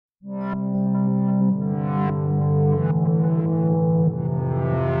Hey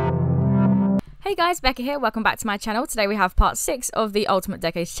guys, Becca here, welcome back to my channel. Today we have part 6 of the Ultimate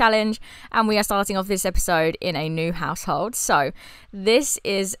Decades Challenge, and we are starting off this episode in a new household. So, this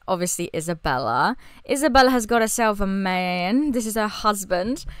is obviously Isabella. Isabella has got herself a man. This is her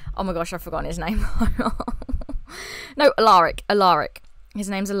husband. Oh my gosh, I've forgotten his name. No, Alaric. His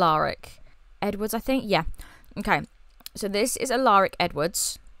name's Alaric Edwards, I think. Yeah. Okay. So this is Alaric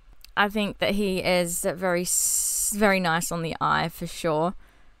Edwards. I think that he is very, very nice on the eye for sure.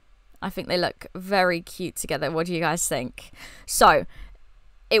 I think they look very cute together. What do you guys think? So,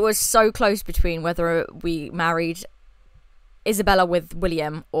 it was so close between whether we married Isabella with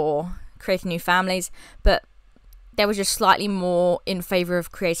William or creating new families, but there was just slightly more in favour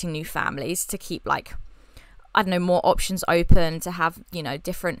of creating new families to keep, like, I don't know, more options open, to have, you know,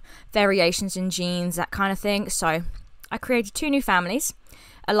 different variations in genes, that kind of thing. So, I created 2 new families.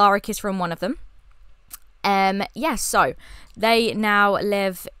 Alaric is from one of them. Yeah, so they now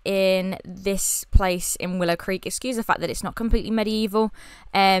live in this place in Willow Creek. Excuse the fact that it's not completely medieval.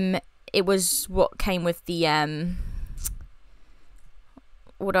 It was what came with the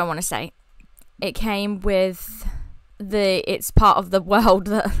what do I want to say? It came with it's part of the world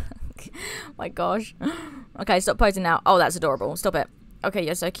that my gosh. Okay, stop posing now. Oh, that's adorable. Stop it. Okay,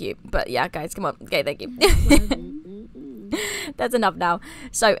 you're so cute. But yeah, guys, come on. Okay, thank you. That's enough now.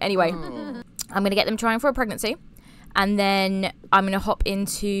 So anyway, I'm going to get them trying for a pregnancy, and then I'm going to hop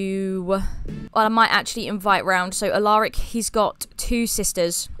into, well, I might actually invite round, so Alaric, he's got 2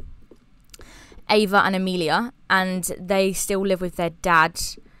 sisters, Ava and Amelia, and they still live with their dad.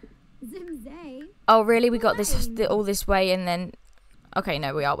 Oh, really? We got this all this way, and then, okay,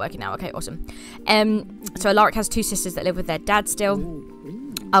 no, we are working now. Okay, awesome. So Alaric has 2 sisters that live with their dad still.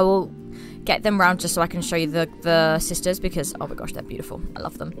 I will get them round just so I can show you the sisters, because oh my gosh, they're beautiful. I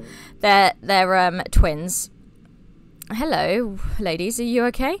love them. They're twins. Hello, ladies, are you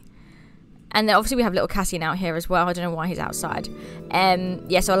okay? And then obviously we have little Cassian out here as well. I don't know why he's outside.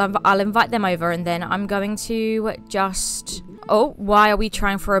 Yeah, so I'll invite them over, and then I'm going to just, oh, why are we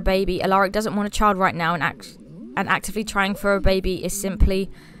trying for a baby? Alaric doesn't want a child right now, and actively trying for a baby is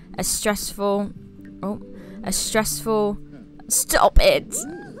simply a stressful stop it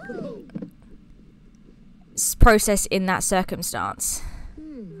process in that circumstance.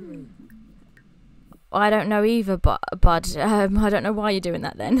 I don't know either, bud. I don't know why you're doing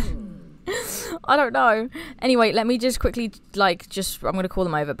that then. I don't know. Anyway, let me just quickly, I'm going to call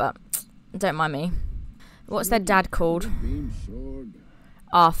them over, but don't mind me. What's their dad called?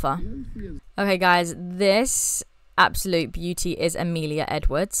 Arthur. Okay, guys, this absolute beauty is Amelia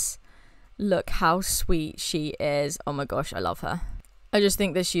Edwards. Look how sweet she is. Oh my gosh, I love her. I just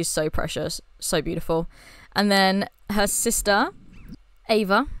think that she's so precious, so beautiful. And then her sister,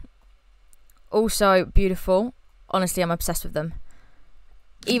 Ava, also beautiful. Honestly, I'm obsessed with them.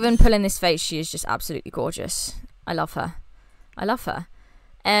 Even pulling this face, she is just absolutely gorgeous. I love her. I love her.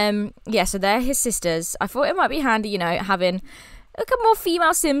 Yeah, so they're his sisters. I thought it might be handy, you know, having a couple more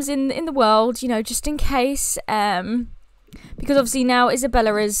female Sims in the world, you know, just in case. Because obviously now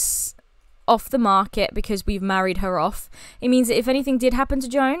Isabella is off the market because we've married her off. It means that if anything did happen to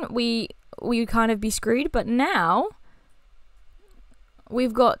Joan, we would kind of be screwed, but now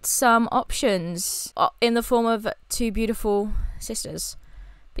we've got some options in the form of 2 beautiful sisters.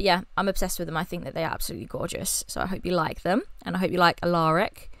 But yeah, I'm obsessed with them. I think that they are absolutely gorgeous, so I hope you like them, and I hope you like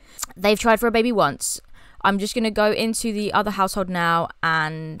Alaric. They've tried for a baby once. I'm just going to go into the other household now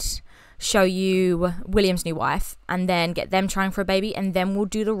and show you William's new wife, and then get them trying for a baby, and then we'll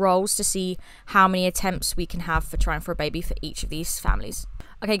do the rolls to see how many attempts we can have for trying for a baby for each of these families.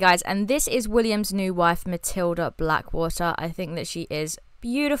 Okay guys, and this is William's new wife, Matilda Blackwater. I think that she is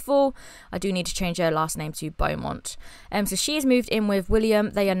beautiful. I do need to change her last name to Beaumont. So she's moved in with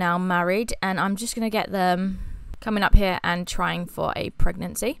William. They are now married, and I'm just going to get them coming up here and trying for a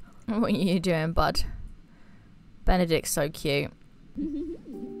pregnancy. What are you doing, bud? Benedict's so cute.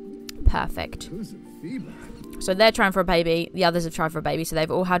 Perfect. So they're trying for a baby. The others have tried for a baby, so they've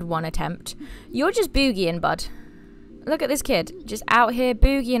all had 1 attempt. You're just boogieing, bud. Look at this kid. Just out here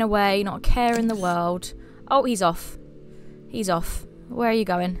boogieing away, not a care in the world. Oh, he's off. He's off. Where are you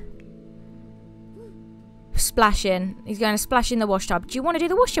going? Splashing. He's going to splash in the wash tub. Do you want to do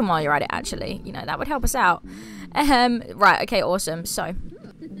the washing while you're at it, actually? You know, that would help us out. Right, okay, awesome. So,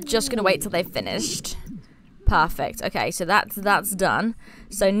 just going to wait till they've finished. Perfect. Okay, so that's done.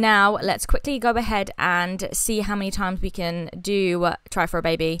 So now let's quickly go ahead and see how many times we can do try for a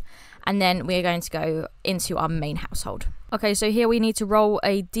baby, and then we're going to go into our main household. Okay, so here we need to roll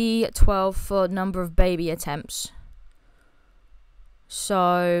a D12 for number of baby attempts.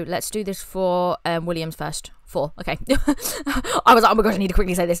 So let's do this for William's first. 4. Okay. I was like, oh my gosh, I need to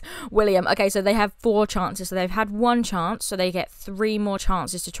quickly say this. William. Okay, so they have 4 chances. So they've had 1 chance. So they get 3 more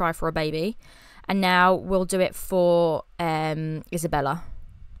chances to try for a baby. And now we'll do it for Isabella.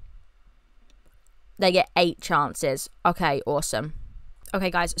 They get 8 chances. Okay, awesome.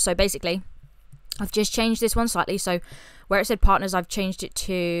 Okay, guys. So basically, I've just changed this one slightly. So where it said partners, I've changed it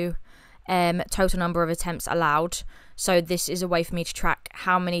to total number of attempts allowed. So this is a way for me to track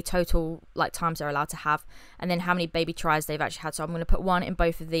how many total times they're allowed to have, and then how many baby tries they've actually had. So I'm going to put 1 in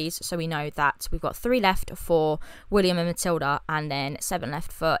both of these, so we know that we've got 3 left for William and Matilda, and then 7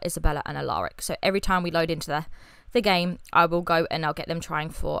 left for Isabella and Alaric. So every time we load into the game, I will go and I'll get them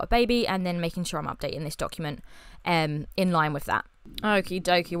trying for a baby, and then making sure I'm updating this document in line with that. Okie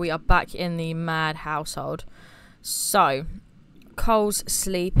dokie, we are back in the mad household. So Cole's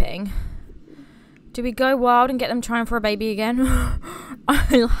sleeping. Do we go wild and get them trying for a baby again?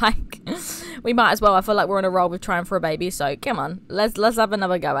 We might as well. I feel like we're on a roll with trying for a baby. So come on, let's have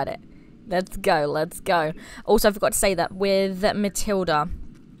another go at it. Let's go. Also, I forgot to say that with Matilda,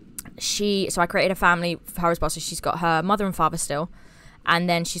 so I created a family for her as well. So she's got her mother and father still, and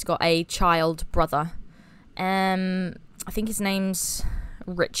then she's got a child brother. I think his name's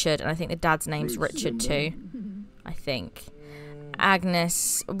Richard, and I think the dad's name's Richard too. I think.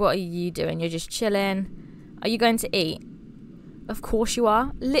 Agnes, what are you doing? You're just chilling. Are you going to eat? Of course you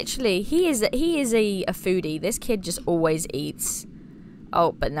are. Literally, he is a foodie. This kid just always eats.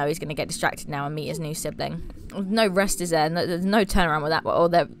 Oh, but no, he's going to get distracted now and meet his new sibling. No rest is there. There's no turnaround with that one. Or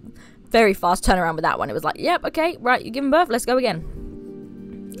they're very fast turnaround with that one. It was like, yep, okay, right, you're giving birth. Let's go again.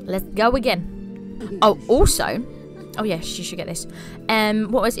 Oh, also... Oh, yes, she should get this.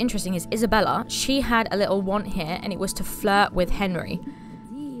 What was interesting is Isabella, she had a little want here, and it was to flirt with Henry.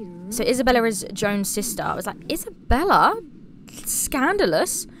 So Isabella is Joan's sister. I was like, Isabella?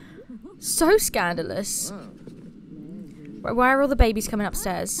 Scandalous. So scandalous. Why are all the babies coming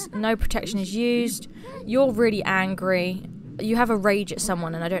upstairs? No protection is used. You're really angry. You have a rage at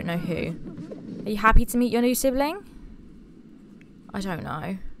someone, and I don't know who. Are you happy to meet your new sibling? I don't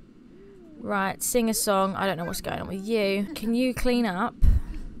know. Right, sing a song. I don't know what's going on with you. Can you clean up?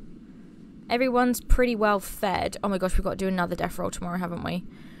 Everyone's pretty well fed. Oh my gosh, we've got to do another death roll tomorrow, haven't we?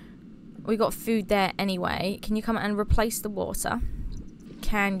 We got food there anyway. Can you come and replace the water?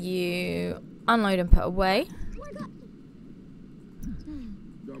 Can you unload and put away?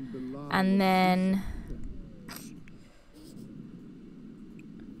 And then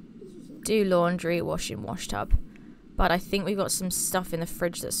do laundry, wash in wash tub. But I think we've got some stuff in the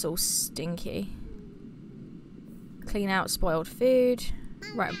fridge that's all stinky. Clean out spoiled food.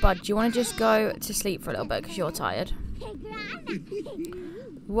 Right, bud, do you want to just go to sleep for a little bit because you're tired?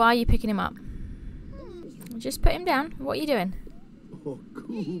 Why are you picking him up? Just put him down. What are you doing?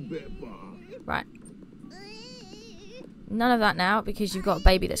 Right. None of that now because you've got a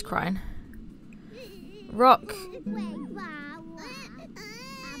baby that's crying. Rock.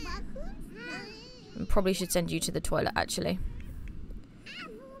 Probably should send you to the toilet, actually.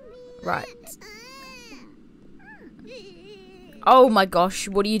 Right. Oh my gosh,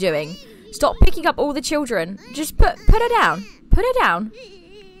 what are you doing? Stop picking up all the children. Just put her down. Put her down.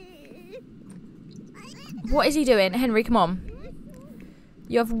 What is he doing? Henry, come on.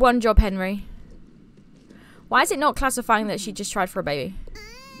 You have 1 job, Henry. Why is it not classifying that she just tried for a baby?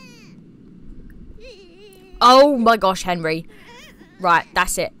 Oh my gosh, Henry. Right,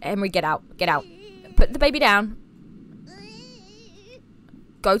 that's it. Henry, get out. Get out. Put the baby down.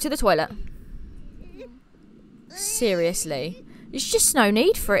 Go to the toilet. Seriously. There's just no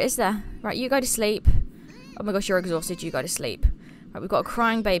need for it, is there? Right, you go to sleep. Oh my gosh, you're exhausted. You go to sleep. Right, we've got a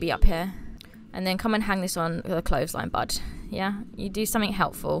crying baby up here. And then come and hang this on with a clothesline, bud. Yeah? You do something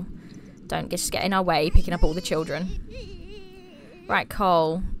helpful. Don't just get in our way picking up all the children. Right,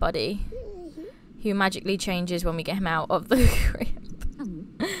 Cole, buddy. Who magically changes when we get him out of the crib.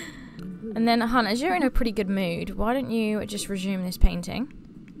 And then, Hunt, as you're in a pretty good mood, why don't you just resume this painting?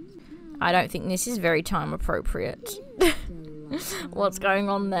 I don't think this is very time appropriate. What's going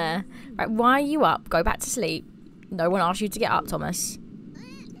on there? Right, why are you up? Go back to sleep. No one asked you to get up, Thomas.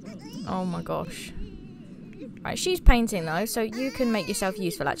 Oh my gosh. Right, she's painting though, so you can make yourself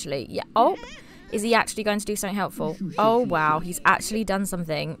useful actually. Yeah. Oh, is he actually going to do something helpful? Oh wow, he's actually done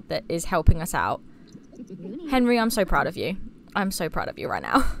something that is helping us out. Henry, I'm so proud of you. I'm so proud of you right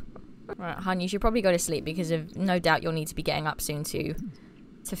now. Right, hon, you should probably go to sleep because of no doubt you'll need to be getting up soon to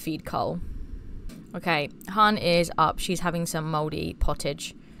feed Cole. Okay, Han is up. She's having some mouldy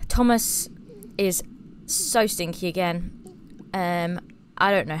pottage. Thomas is so stinky again. I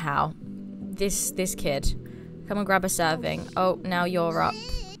don't know how. This kid. Come and grab a serving. Oh, now you're up.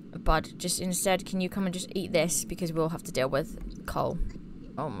 Bud, just instead, can you come and just eat this? Because we'll have to deal with Cole.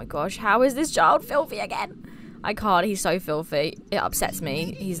 Oh my gosh, how is this child filthy again? I can't, he's so filthy. It upsets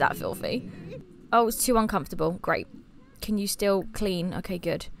me, he's that filthy. Oh, it's too uncomfortable. Great. Can you still clean? Okay,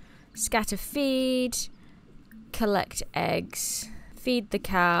 good. Scatter feed. Collect eggs. Feed the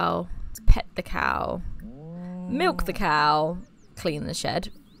cow. Pet the cow. Milk the cow. Clean the shed.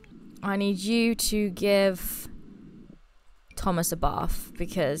 I need you to give Thomas a bath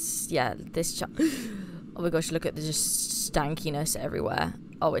because, yeah, this child... Oh my gosh, look at the just stankiness everywhere.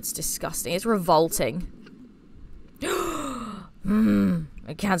 Oh, it's disgusting. It's revolting.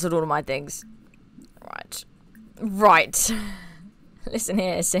 I cancelled all of my things. Right. Listen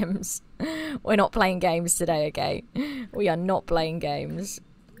here, Sims. We're not playing games today, okay? We are not playing games.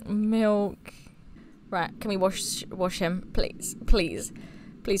 Milk. Right, can we wash him? Please.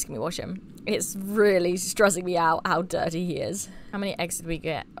 Please can we wash him? It's really stressing me out how dirty he is. How many eggs did we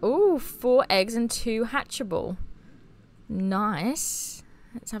get? Ooh, 4 eggs and 2 hatchable. Nice.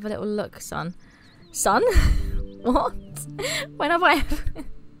 Let's have a little look, son. Son? What? When have I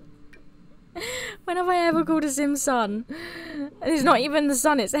ever called a Sim son? It's not even the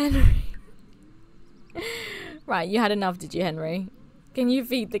son, it's Henry. Right, you had enough, did you, Henry? Can you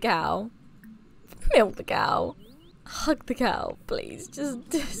feed the cow? Milk the cow. Hug the cow, please. Just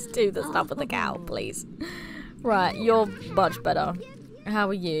do the stuff with the cow, please. Right, you're much better. How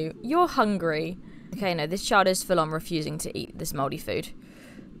are you? You're hungry. Okay, no, this child is full on refusing to eat this moldy food.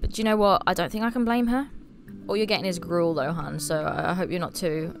 But do you know what? I don't think I can blame her. All you're getting is gruel though, hun, so I hope you're not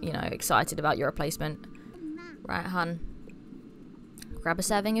too, you know, excited about your replacement. Right, hun. Grab a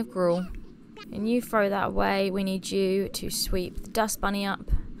serving of gruel. And you throw that away. We need you to sweep the dust bunny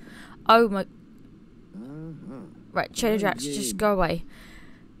up. Oh my... Right, Cheddar Drax, just go away.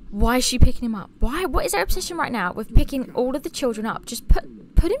 Why is she picking him up? Why? What is her obsession right now with picking all of the children up? Just put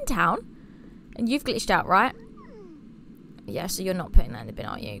him down. And you've glitched out, right? Yeah, so you're not putting that in the bin,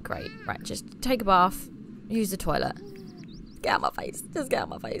 are you? Great. Right, just take a bath. Use the toilet. Get out my face. Just get out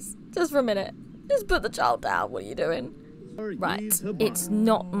my face. Just for a minute. Just put the child down. What are you doing? Right. It's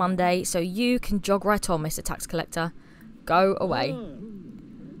not Monday, so you can jog right on, Mr. Tax Collector. Go away.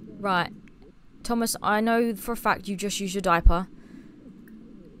 Right. Thomas, I know for a fact you just used your diaper.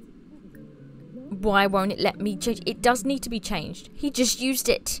 Why won't it let me change? It does need to be changed. He just used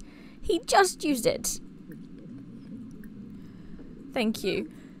it. He just used it. Thank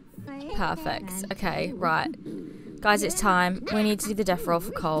you. Perfect. Okay, right. Guys, it's time. We need to do the death roll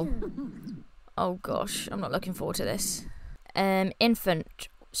for Cole. Oh gosh, I'm not looking forward to this. Infant.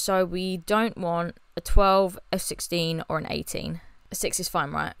 So we don't want a 12, a 16, or an 18. A 6 is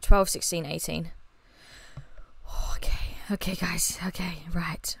fine, right? 12, 16, 18. Oh, okay. Okay, guys. Okay,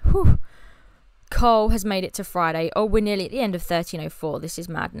 right. Whew. Cole has made it to Friday. Oh, we're nearly at the end of 1304. This is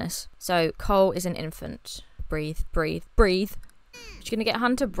madness. So, Cole is an infant. Breathe, breathe, breathe. She's going to get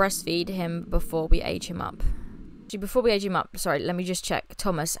Hunter to breastfeed him before we age him up. Actually, before we age him up, sorry, let me just check.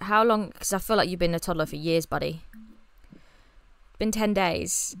 Thomas, how long? Because I feel like you've been a toddler for years, buddy. It's been 10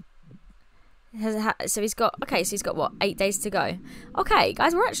 days. So he's got, okay, so he's got what, 8 days to go. Okay,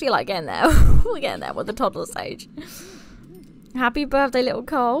 guys, we're actually like getting there. We're getting there with the toddler stage. Happy birthday, little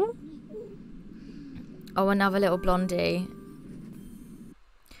Cole. Oh, another little blondie.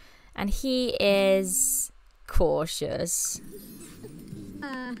 And he is cautious.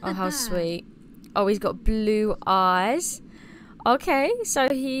 Oh, how sweet. Oh, he's got blue eyes. Okay, so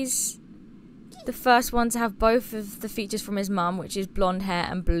he's the first one to have both of the features from his mum, which is blonde hair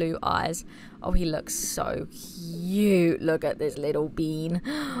and blue eyes. Oh, he looks so cute. Look at this little bean.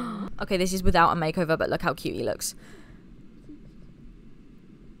 Okay, this is without a makeover, but look how cute he looks.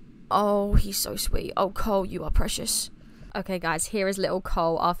 Oh, he's so sweet. Oh, Cole, you are precious. Okay, guys, here is little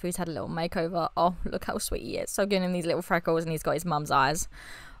Cole after he's had a little makeover. Oh, look how sweet he is. So giving him these little freckles, and he's got his mum's eyes.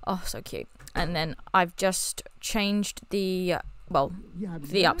 Oh, so cute. And then I've just changed the, well,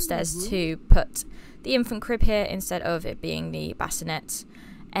 the upstairs to put the infant crib here instead of it being the bassinet.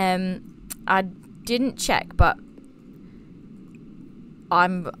 I didn't check, but I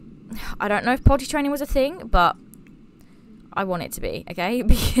don't know if potty training was a thing, but I want it to be, okay?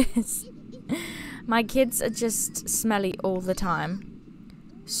 Because my kids are just smelly all the time.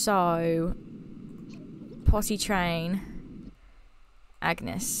 So, potty train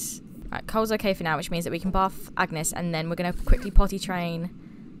Agnes. Right, Cole's okay for now, which means that we can bath Agnes, and then we're going to quickly potty train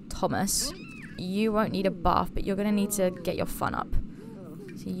Thomas. You won't need a bath, but you're going to need to get your fun up.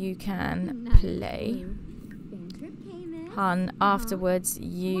 So you can play. Hun, afterwards,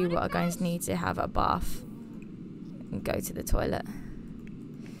 you are going to need to have a bath and go to the toilet.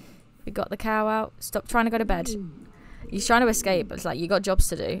 We got the cow out. Stop trying to go to bed. He's trying to escape, but it's like, you got jobs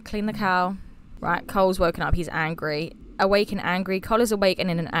to do. Clean the cow. Right, Cole's woken up. He's angry. Awake and angry. Cole is awake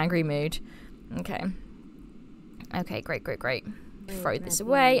and in an angry mood. Okay. Okay, great. Throw this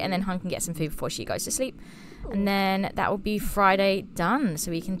away, and then Hun can get some food before she goes to sleep. And then that will be Friday done.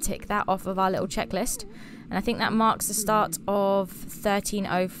 So we can tick that off of our little checklist. And I think that marks the start of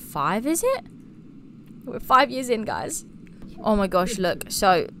 1305, is it? We're 5 years in, guys. Oh my gosh, look.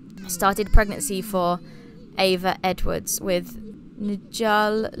 So, started pregnancy for Ava Edwards with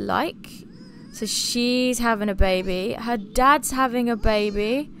Nigel Like. So she's having a baby. Her dad's having a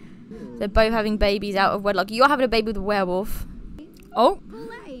baby. They're both having babies out of wedlock. You're having a baby with a werewolf. Oh,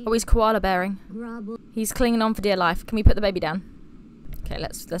 he's koala bearing. He's clinging on for dear life. Can we put the baby down? Okay,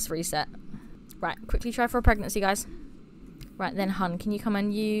 let's reset. Right, quickly try for a pregnancy, guys. Right, then, Hun, can you come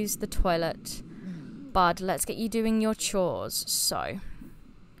and use the toilet? Bud, let's get you doing your chores. So,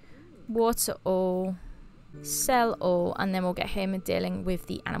 water all, sell all, and then we'll get him dealing with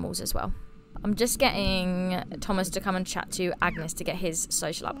the animals as well. I'm just getting Thomas to come and chat to Agnes to get his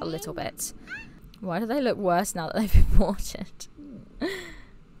social up a little bit. Why do they look worse now that they've been watered?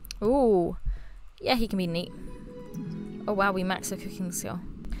 Ooh. Yeah, he can be neat. Oh, wow, we max the cooking skill.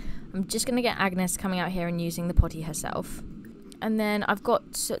 I'm just going to get Agnes coming out here and using the potty herself. And then I've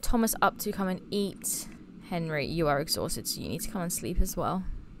got Thomas up to come and eat. Henry, you are exhausted, so you need to come and sleep as well.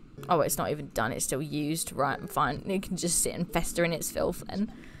 Oh, it's not even done. It's still used. Right, I'm fine. You can just sit and fester in its filth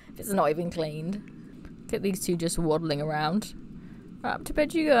then. If it's not even cleaned. Look at these two just waddling around. Right, up to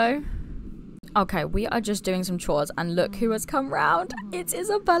bed you go. Okay, we are just doing some chores, and look who has come round. It's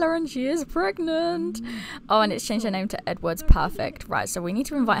Isabella, and she is pregnant. Oh, and it's changed her name to Edwards. Perfect. Right, so we need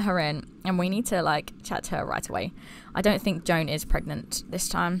to invite her in, and we need to, like, chat to her right away. I don't think Joan is pregnant this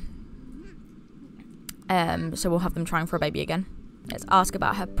time. So we'll have them trying for a baby again. Let's ask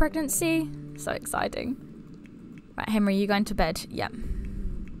about her pregnancy. So exciting. Right, Henry, you going to bed? Yeah.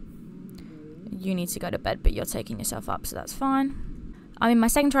 You need to go to bed, but you're taking yourself up, so that's fine. I'm in my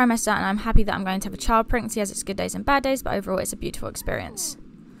second trimester, and I'm happy that I'm going to have a child pregnancy, as it's good days and bad days, but overall it's a beautiful experience.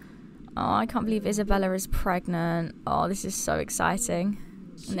 Oh, I can't believe Isabella is pregnant. Oh, this is so exciting.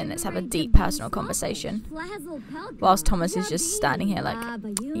 And then let's have a deep personal conversation. Whilst Thomas is just standing here like,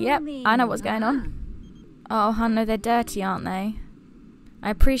 yep, I know what's going on. Oh, Hun, no, they're dirty, aren't they?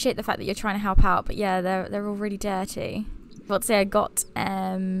 I appreciate the fact that you're trying to help out, but yeah, they're all really dirty. Let's say I got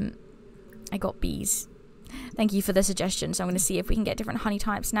bees. Thank you for the suggestion. So I'm going to see if we can get different honey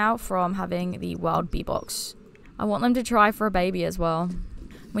types now from having the wild bee box. I want them to try for a baby as well.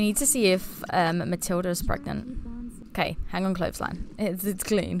 We need to see if Matilda's pregnant. Okay, hang on clothesline. It's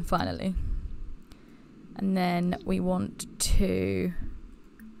clean, finally. And then we want to...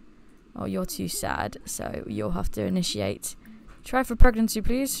 Oh, you're too sad, so you'll have to initiate. Try for pregnancy,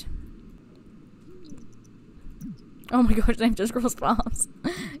 please. Oh my gosh, they've just crossed paths.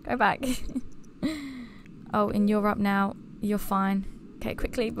 Go back. Oh, and you're up now. You're fine. Okay,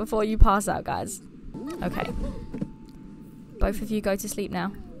 quickly, before you pass out, guys. Okay. Both of you go to sleep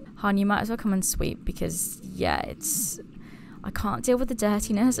now. Han, you might as well come and sweep, because, yeah, I can't deal with the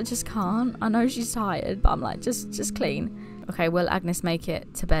dirtiness. I just can't. I know she's tired, but I'm like, just clean. Okay, will Agnes make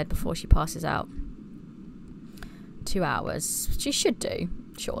it to bed before she passes out? 2 hours. She should do,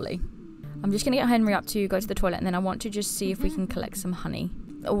 surely. I'm just going to get Henry up to go to the toilet, and then I want to just see if we can collect some honey.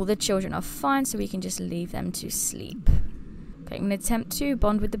 All the children are fine, so we can just leave them to sleep. Okay, I'm going to attempt to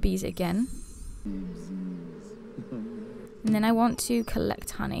bond with the bees again. And then I want to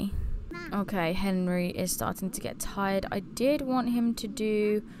collect honey. Okay, Henry is starting to get tired. I did want him to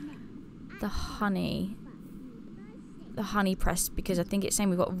do the honey press, because I think it's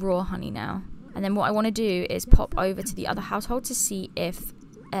saying we've got raw honey now. And then what I want to do is pop over to the other household to see if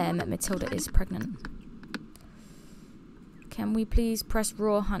Matilda is pregnant. Can we please press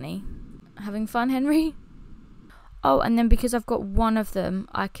raw honey? Having fun, Henry? Oh, and then because I've got one of them,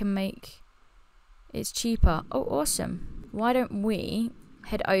 I can make... It's cheaper. Oh, awesome. Why don't we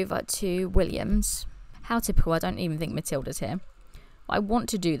head over to Williams? How typical, I don't even think Matilda's here. What I want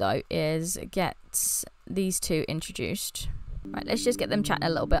to do, though, is get these two introduced. Right, let's just get them chatting a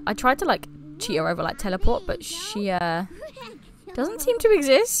little bit. I tried to, like, cheat her over, like, teleport, but she, doesn't seem to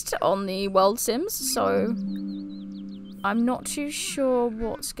exist on the World Sims, so... I'm not too sure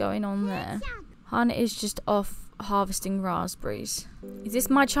what's going on there. Hannah is just off harvesting raspberries. Is this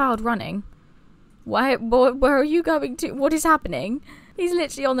my child running? Where are you going to? What is happening? He's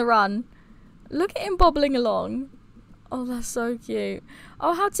literally on the run. Look at him bobbling along. Oh, that's so cute.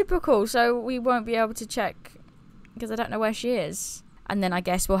 Oh, how typical. So we won't be able to check because I don't know where she is. And then I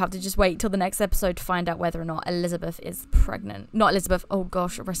guess we'll have to just wait till the next episode to find out whether or not Elizabeth is pregnant. Not Elizabeth. Oh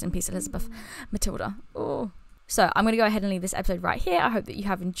gosh, rest in peace, Elizabeth. Matilda. Oh. So I'm going to go ahead and leave this episode right here. I hope that you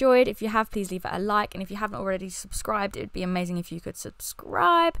have enjoyed. If you have, please leave it a like. And if you haven't already subscribed, it would be amazing if you could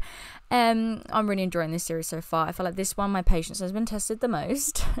subscribe. I'm really enjoying this series so far. I feel like this one, my patience has been tested the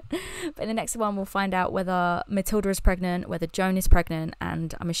most. But in the next one, we'll find out whether Matilda is pregnant, whether Joan is pregnant.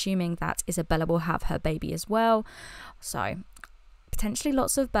 And I'm assuming that Isabella will have her baby as well. So potentially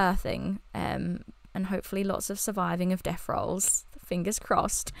lots of birthing and hopefully lots of surviving of death rolls. Fingers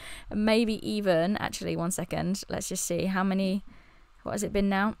crossed. And maybe even, actually, 1 second, let's just see how many, what has it been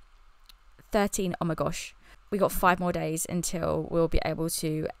now? 13. Oh my gosh, we got 5 more days until we'll be able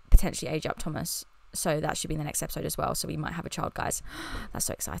to potentially age up Thomas. So that should be in the next episode as well. So we might have a child, guys. That's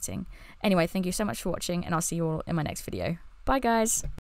so exciting. Anyway, thank you so much for watching, and I'll see you all in my next video. Bye guys.